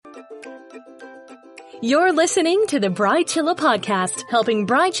You're listening to the Bridechilla podcast, helping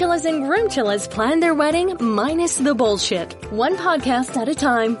Bridechillas and Groomchillas plan their wedding minus the bullshit. One podcast at a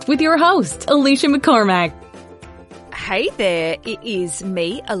time with your host, Alicia McCormack. Hey there, it is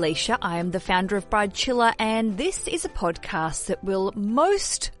me, Alicia. I am the founder of Bridechilla, and this is a podcast that will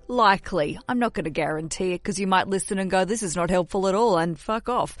most likely, I'm not going to guarantee it because you might listen and go, this is not helpful at all, and fuck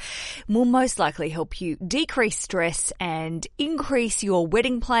off, will most likely help you decrease stress and increase your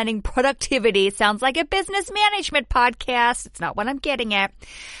wedding planning productivity. It sounds like a business management podcast. It's not what I'm getting at.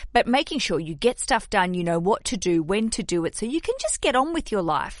 But making sure you get stuff done, you know what to do, when to do it, so you can just get on with your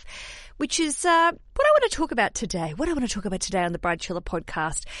life. Which is what I want to talk about today. What I want to talk about today on the Bridechilla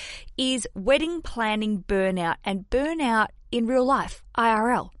podcast is wedding planning burnout and burnout in real life,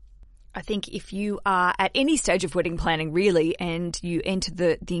 IRL. I think if you are at any stage of wedding planning really and you enter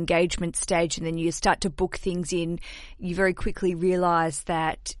the engagement stage and then you start to book things in, you very quickly realise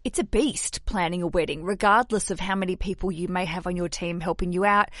that it's a beast planning a wedding, regardless of how many people you may have on your team helping you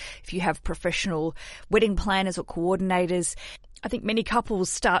out. If you have professional wedding planners or coordinators, I think many couples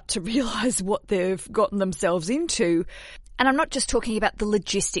start to realise what they've gotten themselves into. And I'm not just talking about the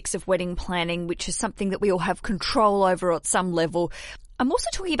logistics of wedding planning, which is something that we all have control over at some level. I'm also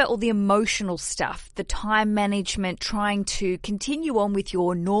talking about all the emotional stuff, the time management, trying to continue on with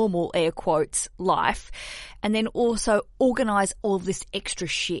your normal, air quotes, life, and then also organise all of this extra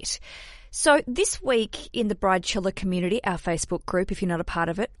shit. So this week in the Bridechilla community, our Facebook group, if you're not a part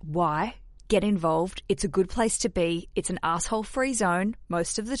of it, why? Get involved. It's a good place to be. It's an asshole-free zone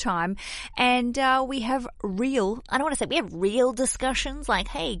most of the time. And we have real discussions like,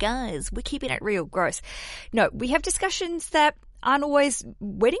 hey guys, we're keeping it real. Gross. No, we have discussions that aren't always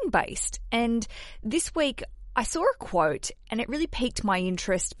wedding-based. And this week I saw a quote and it really piqued my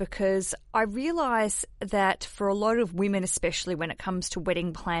interest because I realise that for a lot of women, especially when it comes to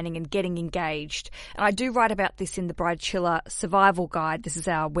wedding planning and getting engaged, and I do write about this in the Bridechilla Survival Guide. This is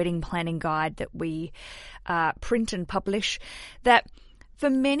our wedding planning guide that we print and publish, that for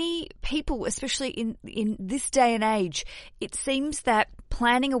many people, especially in this day and age, it seems that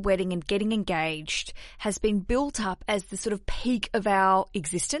planning a wedding and getting engaged has been built up as the sort of peak of our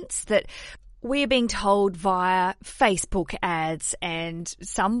existence, that we are being told via Facebook ads and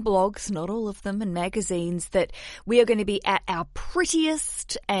some blogs, not all of them, and magazines, that we are going to be at our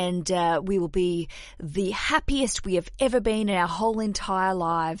prettiest and we will be the happiest we have ever been in our whole entire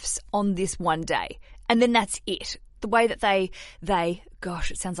lives on this one day. And then that's it. The way that they,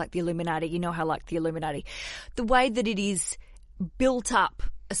 gosh, it sounds like the Illuminati. You know how I like the Illuminati. The way that it is built up,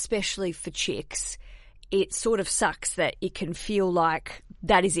 especially for chicks, it sort of sucks that it can feel like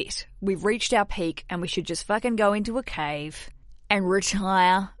that is it. We've reached our peak and we should just fucking go into a cave and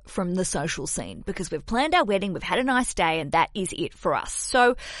retire from the social scene because we've planned our wedding, we've had a nice day, and that is it for us.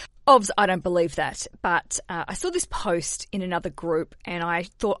 So, I don't believe that, but I saw this post in another group and I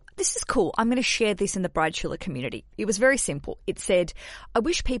thought, this is cool. I'm going to share this in the Bridechilla community. It was very simple. It said, I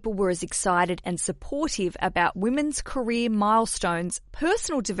wish people were as excited and supportive about women's career milestones,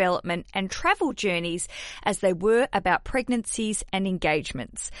 personal development and travel journeys as they were about pregnancies and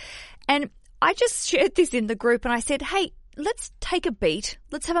engagements. And I just shared this in the group and I said, hey, let's take a beat.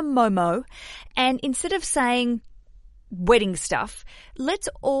 Let's have a momo. And instead of saying wedding stuff, let's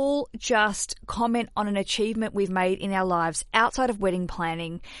all just comment on an achievement we've made in our lives outside of wedding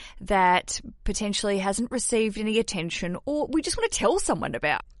planning that potentially hasn't received any attention or we just want to tell someone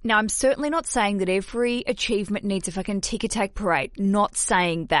about. Now, I'm certainly not saying that every achievement needs a fucking ticker tape parade. Not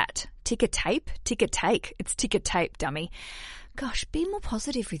saying that. Ticker tape? Ticker take. It's ticker tape, dummy. Gosh, be more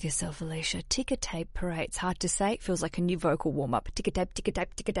positive with yourself, Alicia. Ticker tape parade. It's hard to say. It feels like a new vocal warm-up. Ticker tape, ticker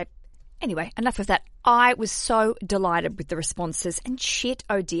tape, ticker tape. Anyway, enough of that. I was so delighted with the responses and shit,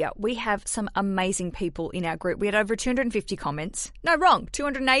 oh dear, we have some amazing people in our group. We had over 250 comments. No, wrong,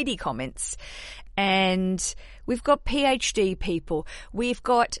 280 comments. And we've got PhD people. We've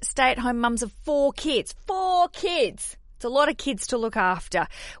got stay-at-home mums of 4 kids. 4 kids! It's a lot of kids to look after.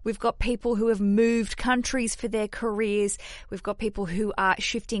 We've got people who have moved countries for their careers. We've got people who are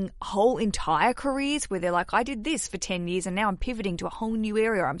shifting whole entire careers where they're like, I did this for 10 years and now I'm pivoting to a whole new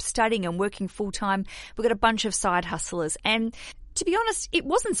area. I'm studying and working full time. We've got a bunch of side hustlers. And to be honest, it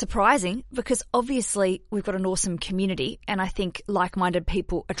wasn't surprising because obviously we've got an awesome community and I think like-minded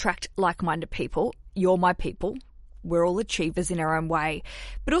people attract like-minded people. You're my people. We're all achievers in our own way.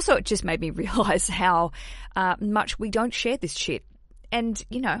 But also it just made me realise how much we don't share this shit. And,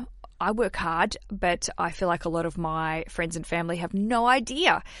 you know, I work hard, but I feel like a lot of my friends and family have no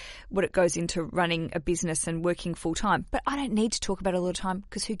idea what it goes into running a business and working full time. But I don't need to talk about it all the time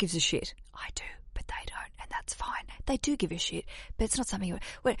because who gives a shit? I do, but they don't, and that's fine. They do give a shit, but it's not something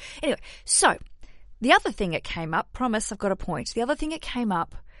well, anyway, so the other thing that came up, promise I've got a point. The other thing that came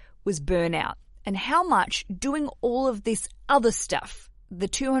up was burnout and how much doing all of this other stuff, the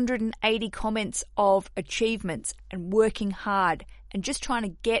 280 comments of achievements and working hard and just trying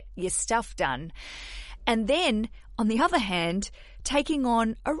to get your stuff done. And then, on the other hand, taking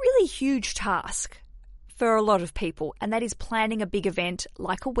on a really huge task for a lot of people, and that is planning a big event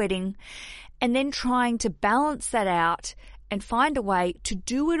like a wedding, and then trying to balance that out and find a way to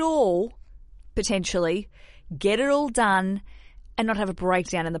do it all, potentially, get it all done, and not have a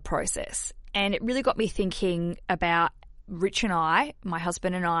breakdown in the process. And it really got me thinking about Rich and I, my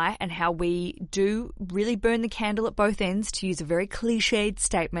husband and I, and how we do really burn the candle at both ends, to use a very cliched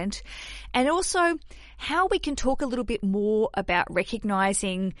statement, and also how we can talk a little bit more about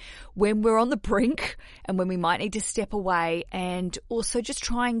recognizing when we're on the brink and when we might need to step away, and also just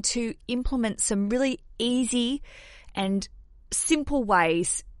trying to implement some really easy and simple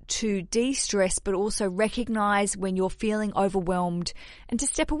ways to de-stress, but also recognize when you're feeling overwhelmed and to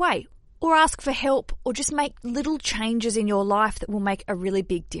step away, or ask for help, or just make little changes in your life that will make a really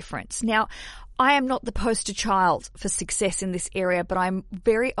big difference. Now, I am not the poster child for success in this area, but I'm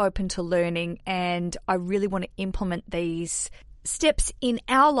very open to learning, and I really want to implement these steps in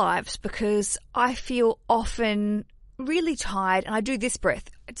our lives because I feel often really tired, and I do this breath.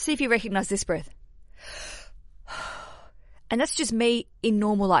 See if you recognize this breath. And that's just me in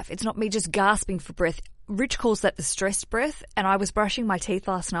normal life. It's not me just gasping for breath. Rich calls that the stressed breath, and I was brushing my teeth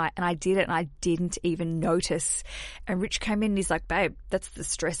last night and I did it and I didn't even notice. And Rich came in and he's like, babe, that's the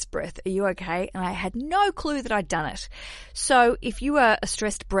stressed breath. Are you okay? And I had no clue that I'd done it. So if you are a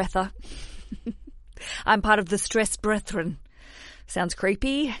stressed breather, I'm part of the stressed brethren. Sounds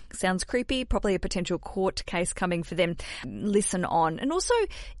creepy. Probably a potential court case coming for them. Listen on. And also,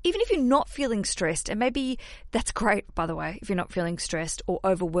 even if you're not feeling stressed, and maybe that's great, by the way, if you're not feeling stressed or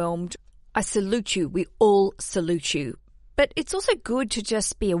overwhelmed, I salute you. We all salute you. But it's also good to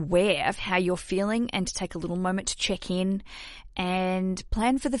just be aware of how you're feeling and to take a little moment to check in and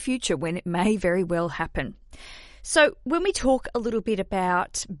plan for the future when it may very well happen. So when we talk a little bit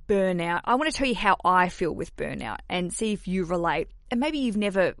about burnout, I want to tell you how I feel with burnout and see if you relate. And maybe you've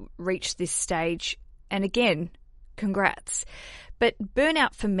never reached this stage. And again, congrats. But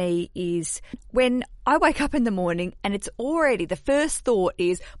burnout for me is when I wake up in the morning and it's already, the first thought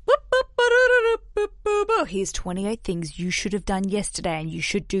is, here's 28 things you should have done yesterday and you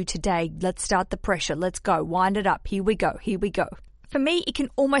should do today. Let's start the pressure. Let's go. Wind it up. Here we go. For me, it can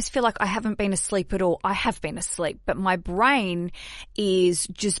almost feel like I haven't been asleep at all. I have been asleep, but my brain is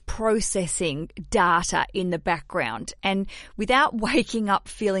just processing data in the background. And without waking up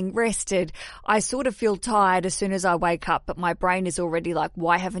feeling rested, I sort of feel tired as soon as I wake up, but my brain is already like,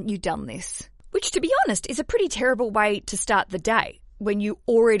 why haven't you done this? Which, to be honest, is a pretty terrible way to start the day when you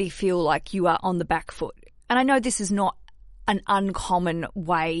already feel like you are on the back foot. And I know this is not an uncommon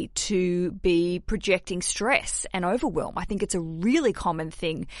way to be projecting stress and overwhelm. I think it's a really common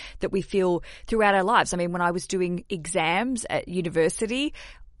thing that we feel throughout our lives. I mean, when I was doing exams at university,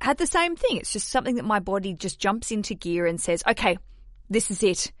 I had the same thing. It's just something that my body just jumps into gear and says, okay, this is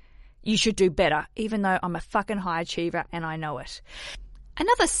it. You should do better, even though I'm a fucking high achiever and I know it.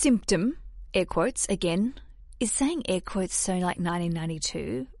 Another symptom, air quotes again, is saying air quotes so like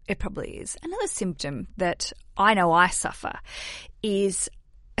 1992. It probably is. Another symptom that I know I suffer is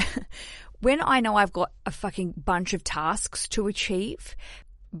when I know I've got a fucking bunch of tasks to achieve,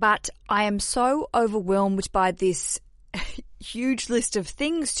 but I am so overwhelmed by this huge list of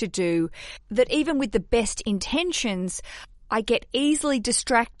things to do that even with the best intentions, I get easily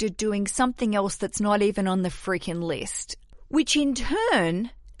distracted doing something else that's not even on the freaking list, which in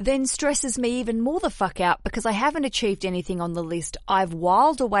turn then stresses me even more the fuck out because I haven't achieved anything on the list. I've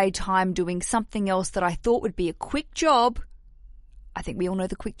whiled away time doing something else that I thought would be a quick job. I think we all know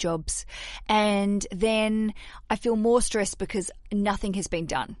the quick jobs. And then I feel more stressed because nothing has been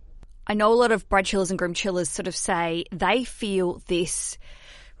done. I know a lot of bride chillers and groom chillers sort of say they feel this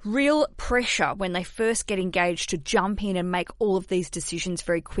real pressure when they first get engaged to jump in and make all of these decisions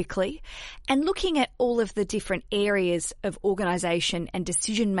very quickly. And looking at all of the different areas of organisation and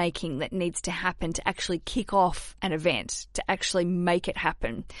decision making that needs to happen to actually kick off an event, to actually make it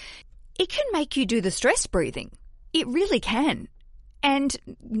happen, it can make you do the stress breathing. It really can. And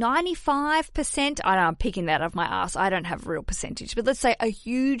 95%, I know I'm picking that off my ass, I don't have a real percentage, but let's say a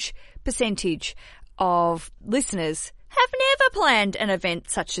huge percentage of listeners have never planned an event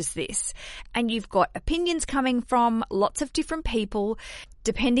such as this. And you've got opinions coming from lots of different people.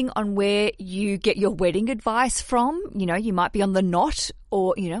 depending on where you get your wedding advice from, you know, you might be on The Knot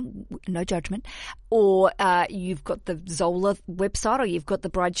or, you know, no judgment, or you've got the Zola website or you've got the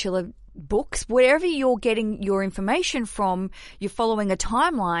Bride Chilla books, wherever you're getting your information from, you're following a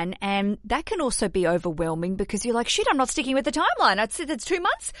timeline, and that can also be overwhelming because you're like, shit, I'm not sticking with the timeline. It's 2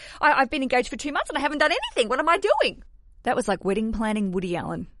 months. I've been engaged for 2 months and I haven't done anything. What am I doing? That was like wedding planning Woody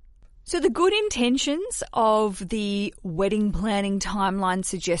Allen. So the good intentions of the wedding planning timeline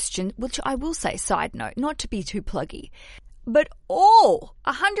suggestion, which I will say, side note, not to be too pluggy, but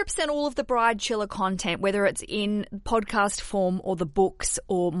 100% all of the Bride Chilla content, whether it's in podcast form or the books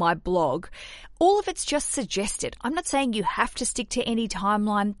or my blog, all of it's just suggested. I'm not saying you have to stick to any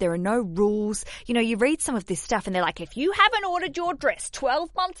timeline. There are no rules. You know, you read some of this stuff and they're like, if you haven't ordered your dress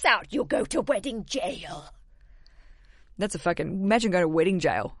 12 months out, you'll go to wedding jail. That's a fucking, imagine going to wedding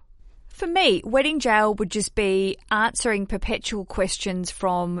jail. For me, wedding jail would just be answering perpetual questions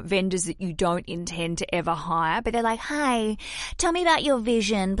from vendors that you don't intend to ever hire. But they're like, hi, tell me about your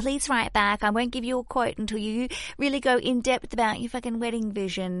vision. Please write back. I won't give you a quote until you really go in depth about your fucking wedding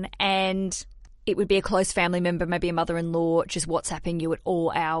vision. And it would be a close family member, maybe a mother-in-law, just WhatsApping you at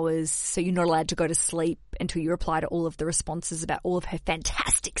all hours. So you're not allowed to go to sleep until you reply to all of the responses about all of her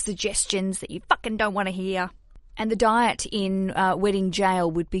fantastic suggestions that you fucking don't want to hear. And the diet in wedding jail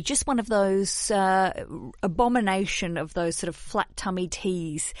would be just one of those abomination of those sort of flat tummy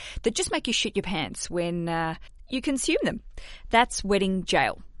teas that just make you shit your pants when you consume them. That's wedding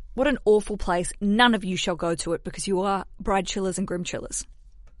jail. What an awful place. None of you shall go to it because you are bride chillers and groom chillers.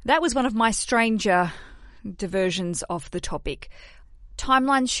 That was one of my stranger diversions off the topic.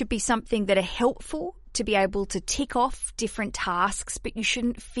 Timelines should be something that are helpful to be able to tick off different tasks, but you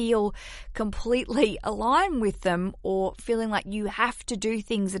shouldn't feel completely aligned with them or feeling like you have to do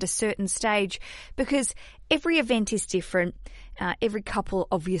things at a certain stage, because every event is different. Every couple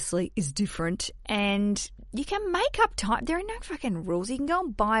obviously is different, and you can make up time. There are no fucking rules. You can go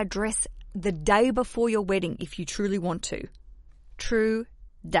and buy a dress the day before your wedding if you truly want to. True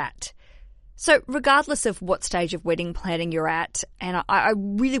that. So regardless of what stage of wedding planning you're at, and I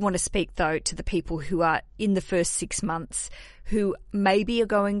really want to speak, though, to the people who are in the first 6 months who maybe are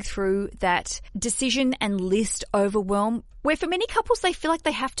going through that decision and list overwhelm, where for many couples they feel like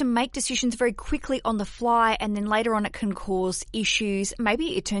they have to make decisions very quickly on the fly and then later on it can cause issues.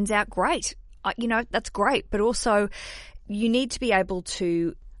 Maybe it turns out great. You know, that's great. But also you need to be able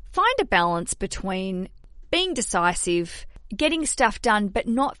to find a balance between being decisive, getting stuff done, but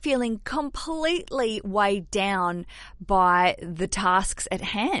not feeling completely weighed down by the tasks at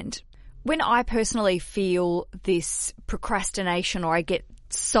hand. When I personally feel this procrastination, or I get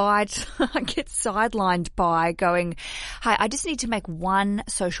sidelined by going, hey, I just need to make one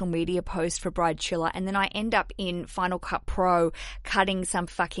social media post for Bride Chilla, and then I end up in Final Cut Pro cutting some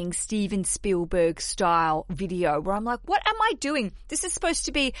fucking Steven Spielberg style video where I'm like, what am I doing? This is supposed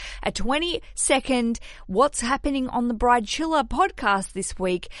to be a 20-second what's happening on the Bride Chilla podcast this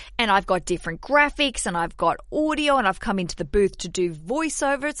week, and I've got different graphics and I've got audio and I've come into the booth to do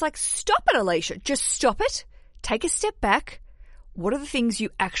voiceover. It's like, stop it, Alicia. Just stop it. Take a step back. What are the things you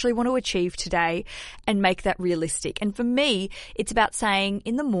actually want to achieve today, and make that realistic? And for me, it's about saying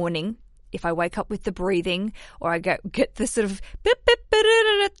in the morning, if I wake up with the breathing or I get the sort of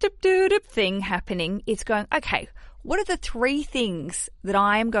thing happening, it's going, okay, what are the 3 things that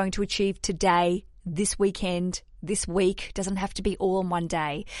I am going to achieve today, this weekend, this week? Doesn't have to be all in one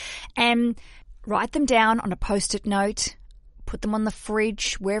day. And write them down on a Post-it note, put them on the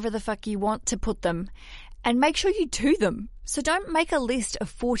fridge, wherever the fuck you want to put them, and make sure you do them. So don't make a list of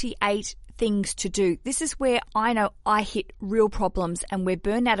 48 things to do. This is where I know I hit real problems and where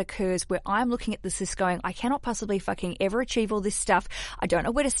burnout occurs, where I'm looking at this list going, I cannot possibly fucking ever achieve all this stuff. I don't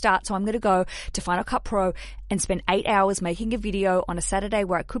know where to start, so I'm going to go to Final Cut Pro and spend 8 hours making a video on a Saturday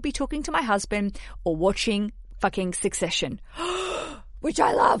where I could be talking to my husband or watching fucking Succession, which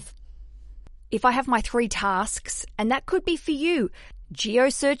I love. If I have my 3 tasks, and that could be for you,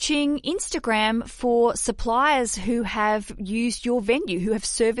 geo-searching Instagram for suppliers who have used your venue, who have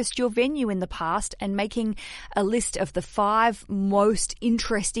serviced your venue in the past, and making a list of the 5 most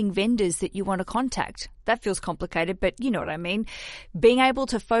interesting vendors that you want to contact. That feels complicated, but you know what I mean. Being able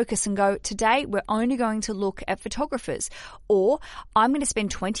to focus and go, today we're only going to look at photographers, or I'm going to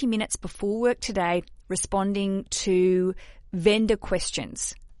spend 20 minutes before work today responding to vendor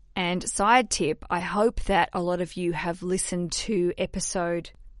questions. And side tip, I hope that a lot of you have listened to episode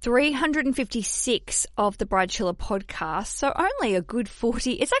 356 of the Bride Chilla podcast, so only a good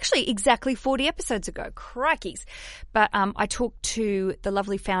 40. It's actually exactly 40 episodes ago. Crikeys. But I talked to the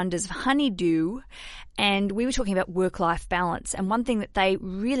lovely founders of Honeydew, and we were talking about work-life balance. And one thing that they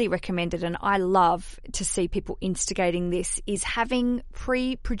really recommended, and I love to see people instigating this, is having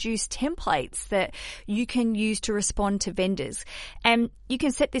pre-produced templates that you can use to respond to vendors. And you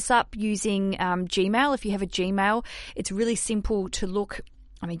can set this up using Gmail. If you have a Gmail, it's really simple to look.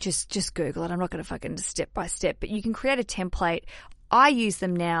 I mean, just Google it. I'm not going to fucking step by step, but you can create a template. I use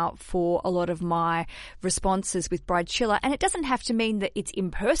them now for a lot of my responses with Bride Chilla, and it doesn't have to mean that it's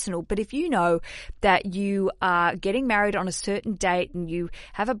impersonal, but if you know that you are getting married on a certain date and you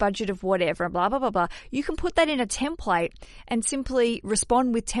have a budget of whatever, blah, blah, blah, blah, you can put that in a template and simply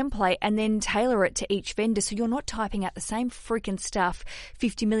respond with template and then tailor it to each vendor so you're not typing out the same freaking stuff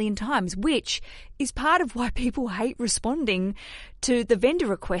 50 million times, which is part of why people hate responding to the vendor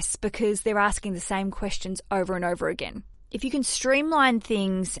requests, because they're asking the same questions over and over again. If you can streamline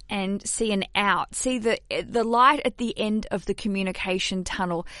things and see an out, see the light at the end of the communication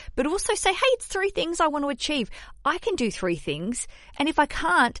tunnel, but also say, hey, it's 3 things I want to achieve. I can do 3 things. And if I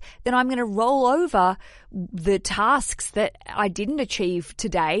can't, then I'm going to roll over the tasks that I didn't achieve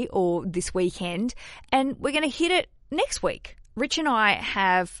today or this weekend, and we're going to hit it next week. Rich and I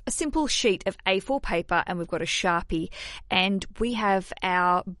have a simple sheet of A4 paper and we've got a Sharpie, and we have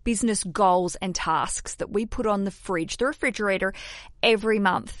our business goals and tasks that we put on the refrigerator every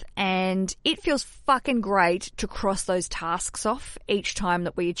month, and it feels fucking great to cross those tasks off each time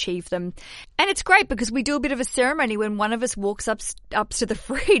that we achieve them. And it's great because we do a bit of a ceremony when one of us walks up to the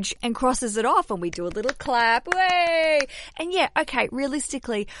fridge and crosses it off, and we do a little clap, way. And yeah, okay,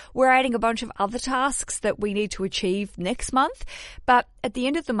 realistically, we're adding a bunch of other tasks that we need to achieve next month. But at the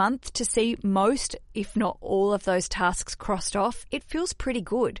end of the month, to see most, if not all of those tasks crossed off, it feels pretty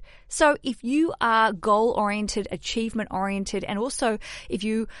good. So if you are goal-oriented, achievement-oriented, and also if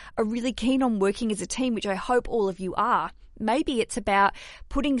you are really keen on working as a team, which I hope all of you are, maybe it's about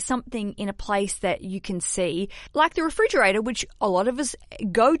putting something in a place that you can see, like the refrigerator, which a lot of us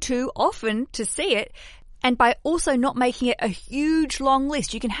go to often to see it. And by also not making it a huge long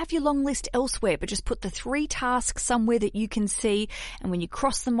list, you can have your long list elsewhere, but just put the 3 tasks somewhere that you can see. And when you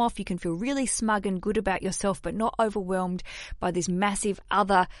cross them off, you can feel really smug and good about yourself, but not overwhelmed by this massive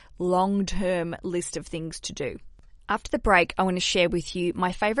other long-term list of things to do. After the break, I want to share with you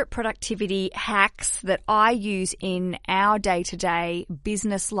my favorite productivity hacks that I use in our day-to-day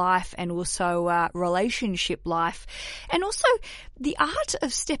business life and also relationship life, and also the art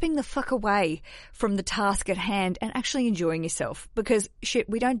of stepping the fuck away from the task at hand and actually enjoying yourself, because shit,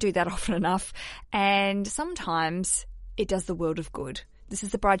 we don't do that often enough, and sometimes it does the world of good. This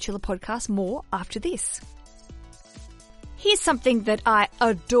is the Bride Chilla podcast. More after this. Here's something that I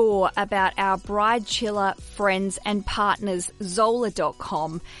adore about our Bride Chilla friends and partners,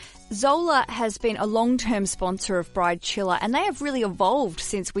 Zola.com. Zola has been a long-term sponsor of Bride Chilla, and they have really evolved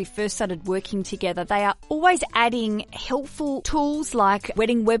since we first started working together. They are always adding helpful tools like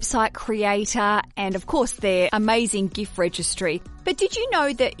wedding website creator and, of course, their amazing gift registry. But did you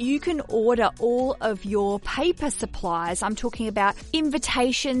know that you can order all of your paper supplies? I'm talking about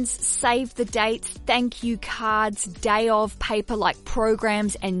invitations, save the dates, thank you cards, day of paper like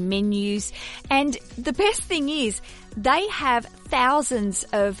programs and menus. And the best thing is, they have thousands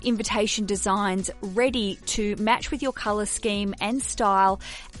of invitation designs ready to match with your color scheme and style,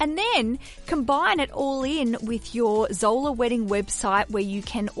 and then combine it all in with your Zola wedding website, where you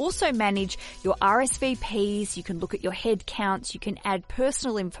can also manage your RSVPs, you can look at your head counts, you can add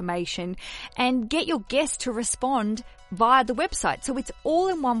personal information and get your guests to respond via the website. So it's all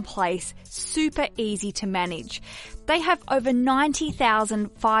in one place, super easy to manage. They have over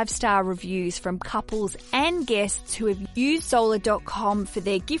 90,000 5-star reviews from couples and guests who have used Zola.com for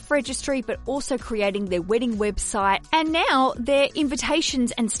their gift registry, but also creating their wedding website and now their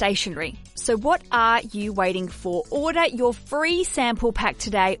invitations and stationery. So what are you waiting for? Order your free sample pack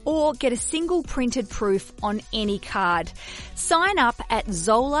today or get a single printed proof on any card. Sign up at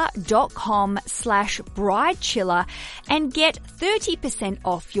Zola.com/bridechilla and get 30%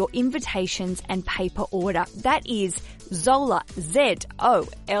 off your invitations and paper order. That is Zola,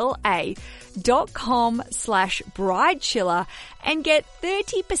 ZOLA.com/bridechilla and get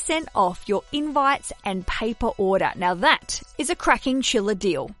 30% off your invites and paper order. Now that is a cracking chiller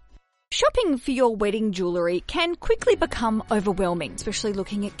deal. Shopping for your wedding jewellery can quickly become overwhelming, especially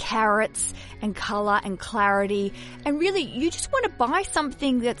looking at carats and colour and clarity. And really, you just want to buy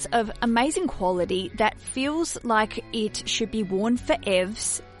something that's of amazing quality that feels like it should be worn for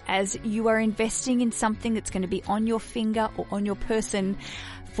evs as you are investing in something that's going to be on your finger or on your person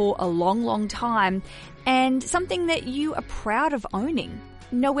for a long, long time, and something that you are proud of owning.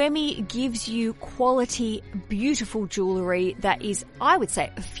 Noemi gives you quality, beautiful jewellery that is, I would say,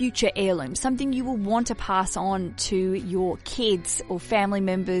 a future heirloom, something you will want to pass on to your kids or family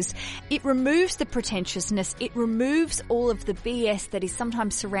members. It removes the pretentiousness. It removes all of the BS that is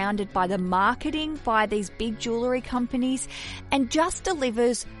sometimes surrounded by the marketing by these big jewellery companies, and just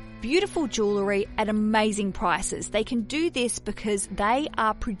delivers beautiful jewellery at amazing prices. They can do this because they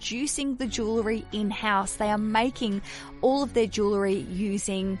are producing the jewellery in-house. They are making all of their jewellery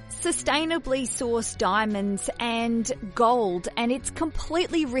using sustainably sourced diamonds and gold, and it's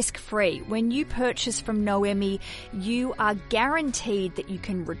completely risk-free. When you purchase from Noemi, you are guaranteed that you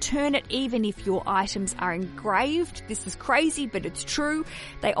can return it even if your items are engraved. This is crazy, but it's true.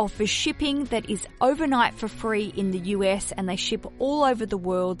 They offer shipping that is overnight for free in the US, and they ship all over the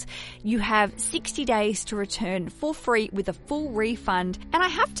world. You have 60 days to return for free with a full refund. And I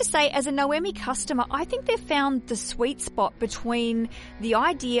have to say, as a Noemi customer, I think they've found the sweet spot between the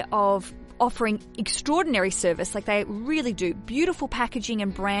idea of offering extraordinary service, like they really do, beautiful packaging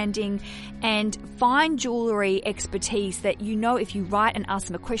and branding, and fine jewellery expertise that you know if you write and ask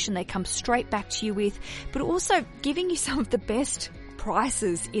them a question, they come straight back to you with, but also giving you some of the best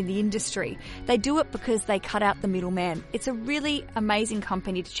prices in the industry. They do it because they cut out the middleman. It's a really amazing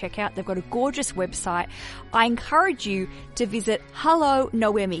company to check out. They've got a gorgeous website. I encourage you to visit Hello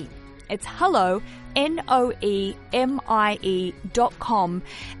Noemi. It's hello, Noemie.com,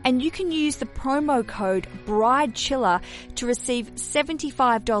 and you can use the promo code BRIDECHILLER to receive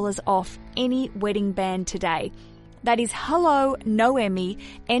 $75 off any wedding band today. That is Hello Noemi,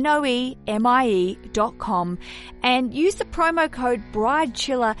 Noemie.com, and use the promo code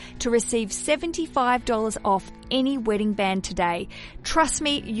BRIDECHILLER to receive $75 off any wedding band today. Trust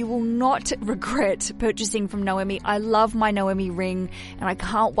me, you will not regret purchasing from Noemi. I love my Noemi ring, and I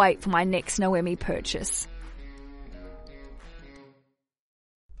can't wait for my next Noemi purchase.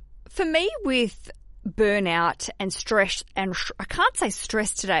 For me, with burnout and stress, and I can't say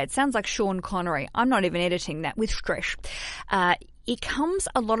stress today, it sounds like Sean Connery. I'm not even editing that, with stress. It comes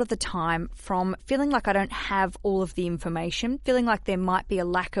a lot of the time from feeling like I don't have all of the information, feeling like there might be a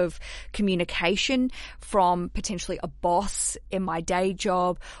lack of communication from potentially a boss in my day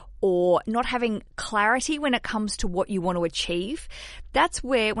job, or not having clarity when it comes to what you want to achieve. That's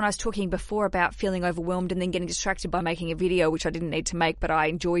where, when I was talking before about feeling overwhelmed and then getting distracted by making a video, which I didn't need to make, but I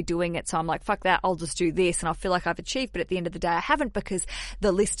enjoy doing it. So I'm like, fuck that, I'll just do this. And I feel like I've achieved, but at the end of the day, I haven't, because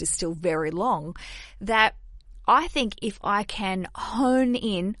the list is still very long. That I think if I can hone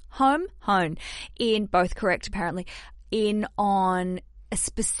in, both correct apparently, in on a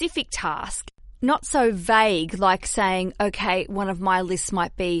specific task, not so vague, like saying, okay, one of my lists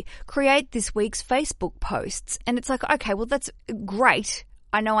might be create this week's Facebook posts. And it's like, okay, well, that's great.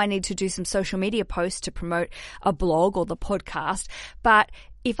 I know I need to do some social media posts to promote a blog or the podcast, but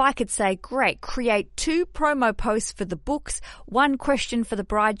if I could say, great, create 2 promo posts for the books, 1 question for the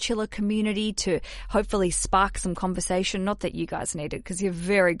Bride Chiller community to hopefully spark some conversation. Not that you guys need it, because you're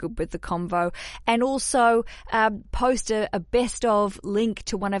very good with the convo. And also post a best of link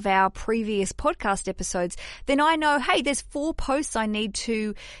to one of our previous podcast episodes. Then I know, hey, there's 4 posts I need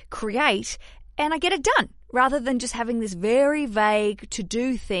to create, and I get it done, rather than just having this very vague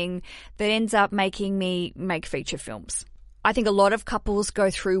to-do thing that ends up making me make feature films. I think a lot of couples go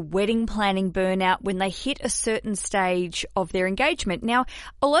through wedding planning burnout when they hit a certain stage of their engagement. Now,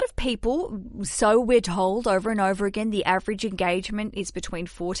 a lot of people, so we're told over and over again, the average engagement is between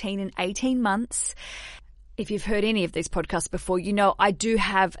 14 and 18 months. If you've heard any of these podcasts before, you know I do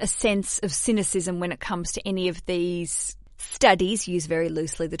have a sense of cynicism when it comes to any of these studies, use very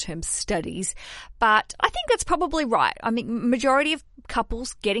loosely the term studies, but I think that's probably right. I mean, majority of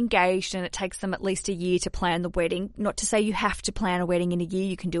couples get engaged and it takes them at least a year to plan the wedding. Not to say you have to plan a wedding in a year.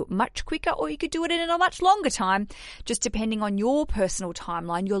 You can do it much quicker, or you could do it in a much longer time, just depending on your personal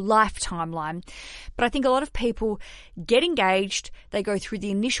timeline, your life timeline. But I think a lot of people get engaged, they go through the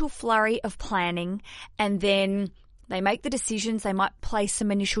initial flurry of planning, and then they make the decisions, they might place some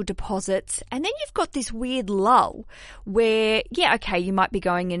initial deposits, and then you've got this weird lull where, yeah, okay, you might be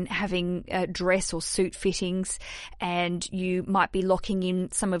going and having dress or suit fittings, and you might be locking in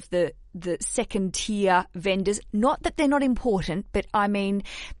some of the second tier vendors. Not that they're not important, but I mean,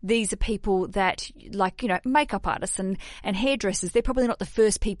 these are people that, like, you know, makeup artists and hairdressers, they're probably not the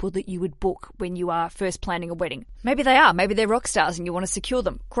first people that you would book when you are first planning a wedding. Maybe they are, maybe they're rock stars and you want to secure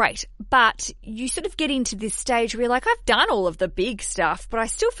them. Great. But you sort of get into this stage where you're like, I've done all of the big stuff, but I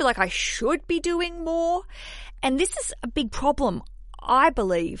still feel like I should be doing more. And this is a big problem. I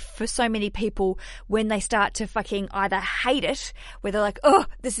believe for so many people, when they start to fucking either hate it, where they're like, oh,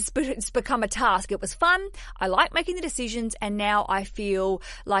 it's become a task. It was fun. I like making the decisions, and now I feel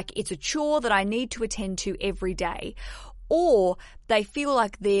like it's a chore that I need to attend to every day. Or they feel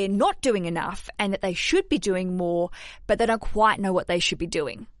like they're not doing enough and that they should be doing more, but they don't quite know what they should be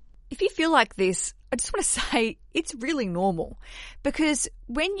doing. If you feel like this, I just want to say it's really normal, because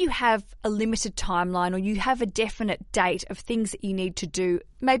when you have a limited timeline or you have a definite date of things that you need to do,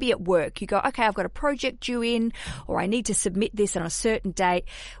 maybe at work, you go, okay, I've got a project due in, or I need to submit this on a certain date.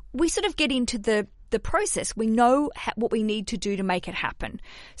 We sort of get into the process. We know what we need to do to make it happen.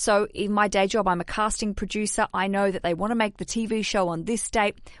 So in my day job, I'm a casting producer. I know that they want to make the TV show on this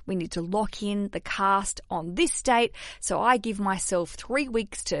date. We need to lock in the cast on this date. So I give myself 3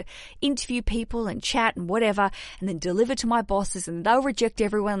 weeks to interview people and chat and whatever, and then deliver to my bosses, and they'll reject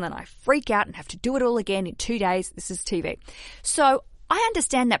everyone. And then I freak out and have to do it all again in 2 days. This is TV. So I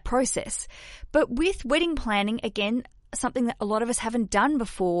understand that process. But with wedding planning, again, something that a lot of us haven't done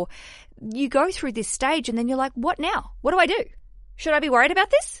before, you go through this stage and then you're like, what now? What do I do? Should I be worried about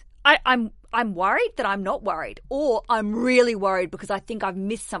this? I'm worried that I'm not worried, or I'm really worried because I think I've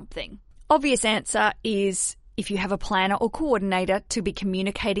missed something. Obvious answer is, if you have a planner or coordinator, to be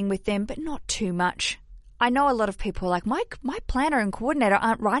communicating with them, but not too much. I know a lot of people are like, my planner and coordinator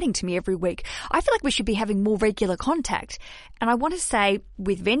aren't writing to me every week. I feel like we should be having more regular contact. And I want to say,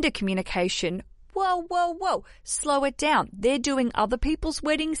 with vendor communication, whoa, slow it down. They're doing other people's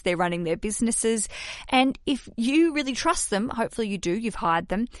weddings. They're running their businesses. And if you really trust them, hopefully you do, you've hired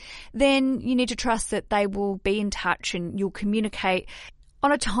them, then you need to trust that they will be in touch and you'll communicate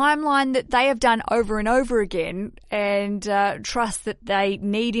on a timeline that they have done over and over again, and trust that they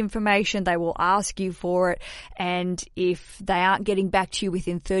need information, they will ask you for it. And if they aren't getting back to you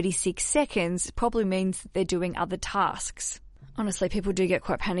within 36 seconds, it probably means that they're doing other tasks. Honestly, people do get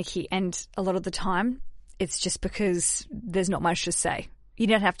quite panicky, and a lot of the time it's just because there's not much to say. You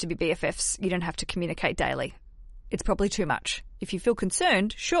don't have to be BFFs. You don't have to communicate daily. It's probably too much. If you feel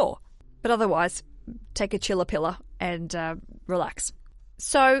concerned, sure. But otherwise, take a chiller pillar and relax.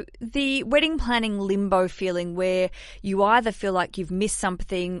 So the wedding planning limbo feeling, where you either feel like you've missed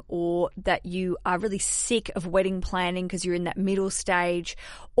something, or that you are really sick of wedding planning because you're in that middle stage,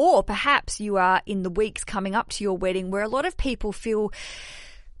 or perhaps you are in the weeks coming up to your wedding, where a lot of people feel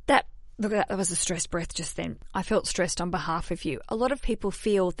that, look, that was a stressed breath just then. I felt stressed on behalf of you. A lot of people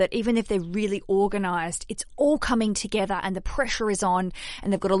feel that even if they're really organised, it's all coming together and the pressure is on,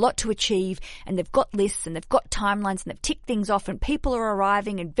 and they've got a lot to achieve, and they've got lists and they've got timelines and they've ticked things off, and people are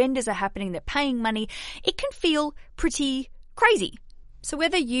arriving and vendors are happening, they're paying money. It can feel pretty crazy. So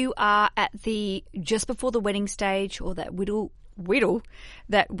whether you are at the just before the wedding stage, or that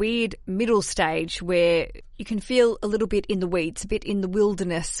that weird middle stage where you can feel a little bit in the weeds, a bit in the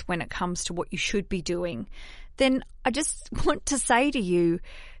wilderness when it comes to what you should be doing, then I just want to say to you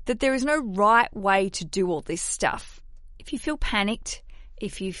that there is no right way to do all this stuff. If you feel panicked,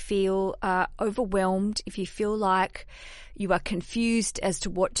 if you feel overwhelmed, if you feel like you are confused as to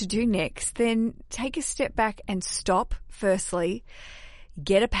what to do next, then take a step back and stop, firstly.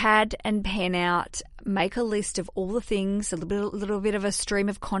 Get a pad and pen out, make a list of all the things, a little bit of a stream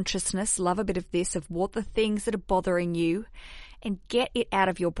of consciousness, love a bit of this, of what the things that are bothering you, and get it out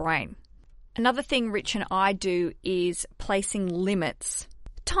of your brain. Another thing Rich and I do is placing limits.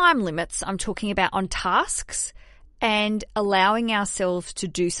 Time limits, I'm talking about on tasks, and allowing ourselves to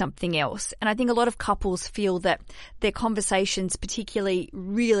do something else. And I think a lot of couples feel that their conversations, particularly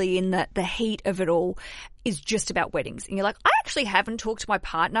really in the heat of it all, is just about weddings. And you're like, I actually haven't talked to my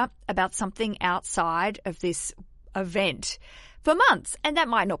partner about something outside of this event for months. And that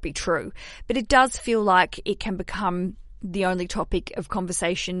might not be true, but it does feel like it can become the only topic of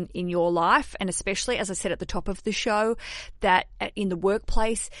conversation in your life. And especially, as I said at the top of the show, that in the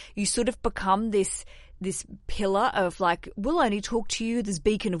workplace, you sort of become this pillar of like, we'll only talk to you, this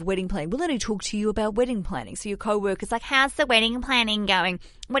beacon of wedding planning. We'll only talk to you about wedding planning. So your co-worker's like, how's the wedding planning going?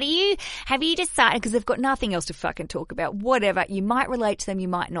 Have you decided? Because they've got nothing else to fucking talk about. Whatever. You might relate to them, you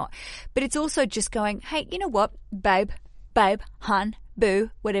might not. But it's also just going, hey, you know what, babe, hun,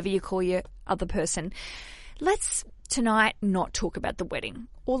 boo, whatever you call your other person. Let's tonight not talk about the wedding.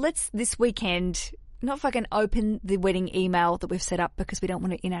 Or let's this weekend not fucking open the wedding email that we've set up, because we don't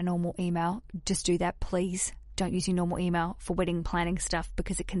want it in our normal email. Just do that, please. don't use your normal email for wedding planning stuff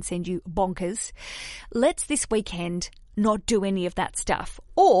because it can send you bonkers. Let's this weekend not do any of that stuff.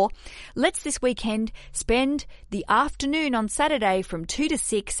 Or let's this weekend spend the afternoon on Saturday from 2 to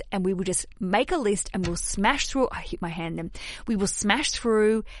 6 and we will just make a list and we'll smash through. I hit my hand then. We will smash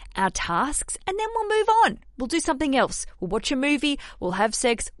through our tasks and then we'll move on. We'll do something else. We'll watch a movie. We'll have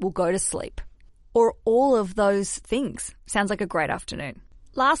sex. We'll go to sleep. Or all of those things. Sounds like a great afternoon.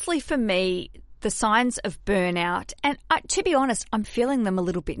 Lastly, for me, the signs of burnout, and to be honest, I'm feeling them a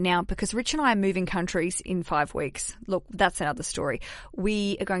little bit now because Rich and I are moving countries in 5 weeks. Look, that's another story.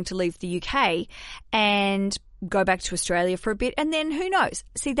 We are going to leave the UK and go back to Australia for a bit, and then who knows?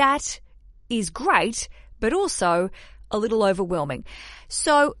 See, that is great, but also a little overwhelming.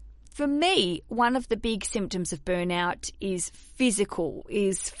 So for me, one of the big symptoms of burnout is physical,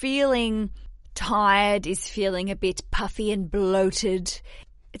 is feeling tired, is feeling a bit puffy and bloated.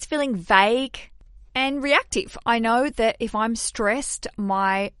 It's feeling vague and reactive. I know that if I'm stressed,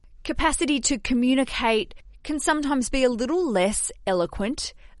 my capacity to communicate can sometimes be a little less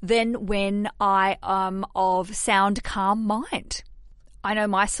eloquent than when I am of sound, calm mind. I know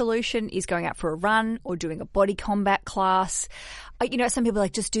my solution is going out for a run or doing a body combat class. Some people are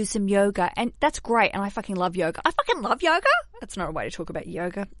like, just do some yoga, and that's great. And I fucking love yoga. I fucking love yoga. That's not a way to talk about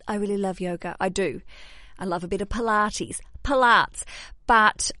yoga. I really love yoga. I do. I love a bit of Pilates.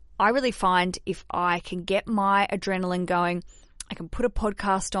 But I really find if I can get my adrenaline going, I can put a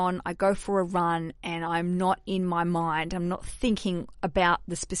podcast on, I go for a run, and I'm not in my mind. I'm not thinking about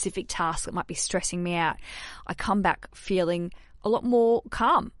the specific task that might be stressing me out. I come back feeling a lot more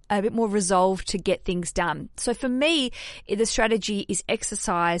calm, a bit more resolved to get things done. So for me, the strategy is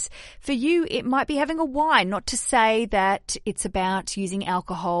exercise. For you, it might be having a wine, not to say that it's about using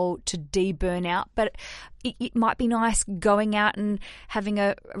alcohol to de-burn out, but it might be nice going out and having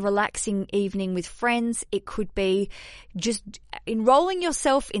a relaxing evening with friends. It could be just enrolling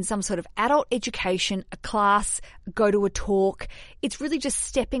yourself in some sort of adult education, a class, go to a talk. It's really just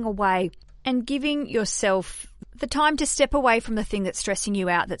stepping away and giving yourself the time to step away from the thing that's stressing you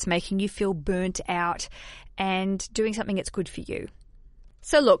out, that's making you feel burnt out, and doing something that's good for you.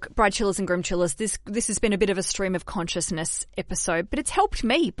 So look, bride chillers and groom chillers, this has been a bit of a stream of consciousness episode, but it's helped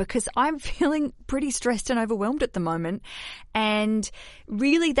me because I'm feeling pretty stressed and overwhelmed at the moment. And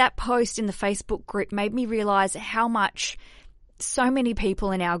really that post in the Facebook group made me realize how much so many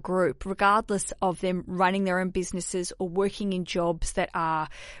people in our group, regardless of them running their own businesses or working in jobs that are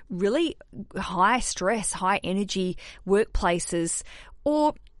really high stress, high energy workplaces,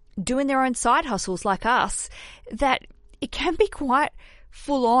 or doing their own side hustles like us, that it can be quite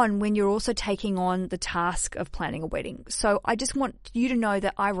full on when you're also taking on the task of planning a wedding. So I just want you to know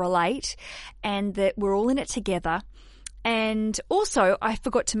that I relate and that we're all in it together. And also, I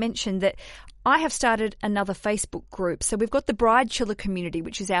forgot to mention that I have started another Facebook group. So we've got the Bride Chiller Community,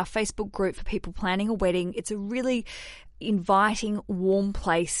 which is our Facebook group for people planning a wedding. It's a really inviting, warm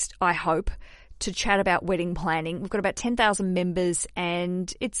place, I hope, to chat about wedding planning. We've got about 10,000 members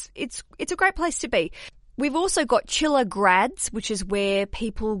and it's a great place to be. We've also got Chiller Grads, which is where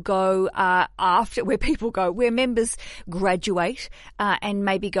people go where members graduate and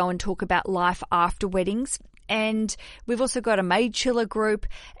maybe go and talk about life after weddings. And we've also got a maid chiller group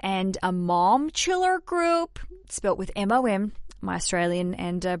and a mom chiller group, spelt with MOM, my Australian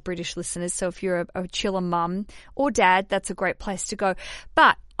and British listeners. So if you're a chiller mum or dad, that's a great place to go.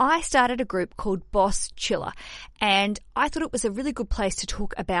 But I started a group called Boss Chiller, and I thought it was a really good place to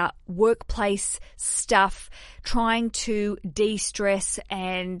talk about workplace stuff, trying to de-stress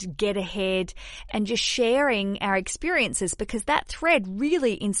and get ahead, and just sharing our experiences, because that thread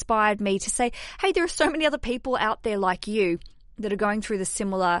really inspired me to say, hey, there are so many other people out there like you that are going through the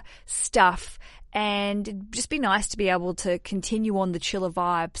similar stuff, and it'd just be nice to be able to continue on the chiller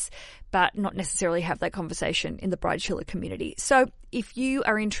vibes, but not necessarily have that conversation in the Bride Chiller community. So if you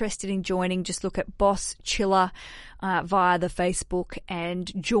are interested in joining, just look at Boss Chiller via the Facebook and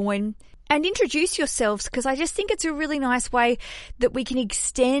join and introduce yourselves, because I just think it's a really nice way that we can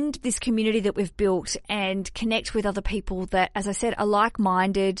extend this community that we've built and connect with other people that, as I said, are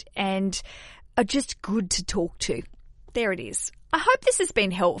like-minded and are just good to talk to. There it is. I hope this has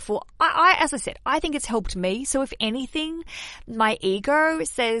been helpful. As I said, I think it's helped me. So if anything, my ego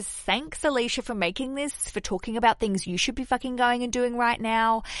says, thanks, Alicia, for making this, for talking about things you should be fucking going and doing right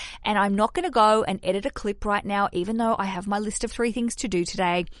now. And I'm not going to go and edit a clip right now, even though I have my list of 3 things to do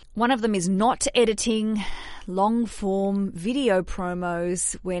today. One of them is not editing long form video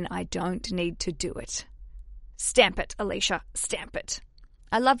promos when I don't need to do it. Stamp it, Alicia. Stamp it.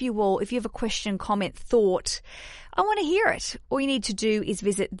 I love you all. If you have a question, comment, thought, I want to hear it. All you need to do is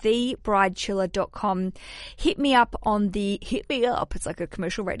visit thebridechiller.com. Hit me up, it's like a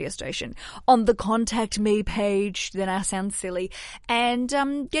commercial radio station, on the contact me page. Then I sound silly. And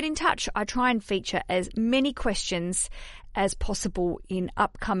get in touch. I try and feature as many questions as possible in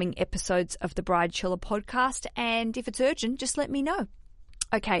upcoming episodes of the Bride Chiller podcast. And if it's urgent, just let me know.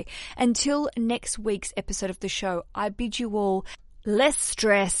 Okay, until next week's episode of the show, I bid you all less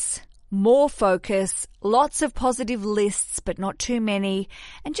stress, more focus, lots of positive lists, but not too many.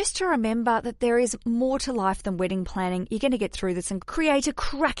 And just to remember that there is more to life than wedding planning. You're going to get through this and create a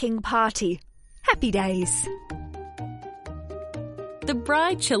cracking party. Happy days. The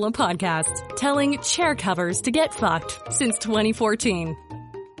Bride Chiller Podcast, telling chair covers to get fucked since 2014.